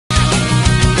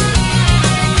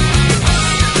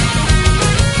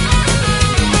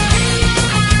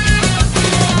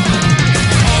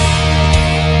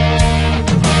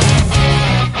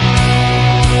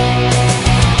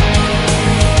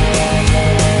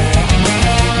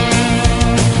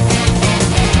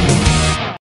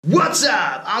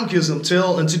I'm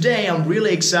Till, and today I'm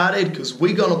really excited because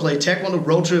we're gonna play Taekwondo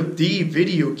Road Trip, the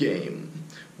video game.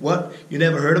 What? You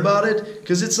never heard about it?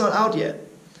 Because it's not out yet.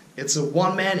 It's a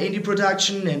one-man indie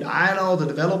production, and I know the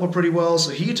developer pretty well,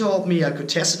 so he told me I could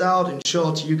test it out and show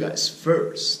it to you guys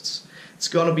first. It's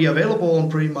gonna be available on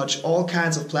pretty much all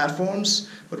kinds of platforms,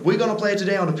 but we're gonna play it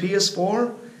today on the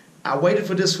PS4. I waited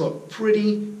for this for a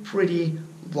pretty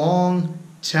long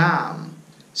time.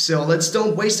 So let's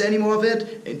don't waste any more of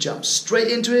it and jump straight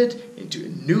into a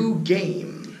new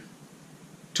game.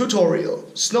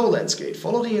 Tutorial, snow landscape,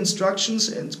 follow the instructions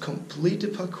and complete the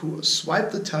parkour.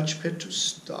 Swipe the touchpad to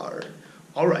start.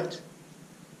 Alright.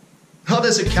 Oh,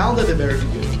 there's a count at the very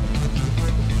beginning.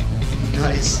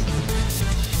 Nice.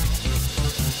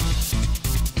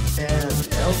 And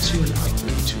L2 and up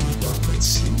 3, 2, 1, let's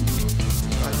see.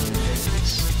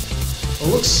 Oh,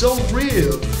 it looks so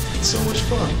real. It's so much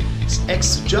fun.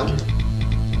 X to jump.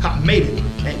 Ha, made it.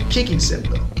 And kicking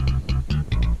simpler.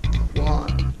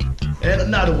 One. And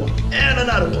another one. And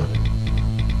another one.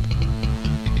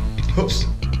 Oops.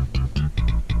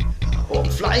 Oh,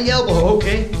 flying elbow.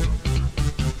 Okay.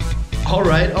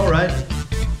 Alright, alright.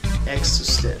 X to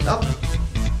stand up.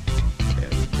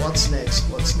 And what's next?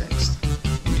 What's next?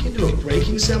 We can do a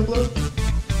braking simpler.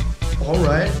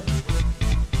 Alright.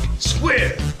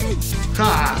 Square.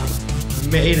 Ha.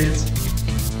 Made it.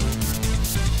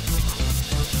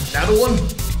 Another one.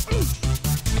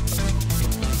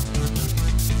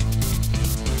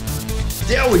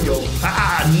 There we go.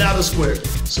 Ah, another square.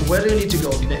 So where do you need to go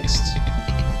next?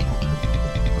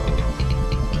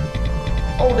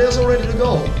 Oh, there's already the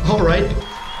goal. Alright.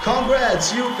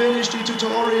 Congrats, you finished the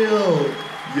tutorial.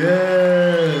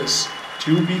 Yes.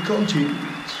 To be continued.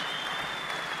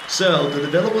 So, the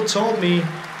developer told me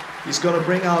he's gonna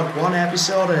bring out one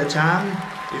episode at a time.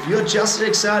 If you're just as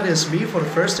excited as me for the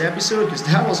first episode, because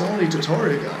that was only a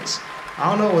tutorial, guys, I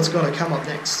don't know what's gonna come up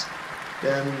next,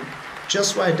 then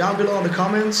just write down below in the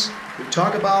comments, we'll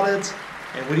talk about it,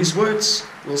 and with these words,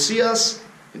 we'll see us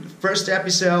in the first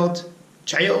episode.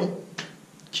 Chayo,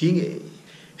 King A.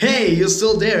 Hey, you're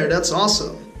still there, that's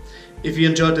awesome. If you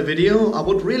enjoyed the video, I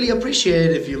would really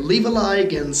appreciate it if you leave a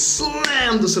like and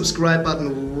slam the subscribe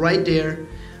button right there.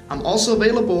 I'm also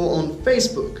available on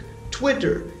Facebook,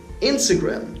 Twitter,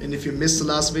 Instagram, and if you missed the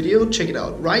last video, check it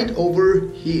out right over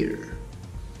here.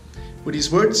 With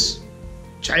these words,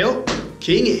 Chayo,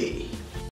 King A.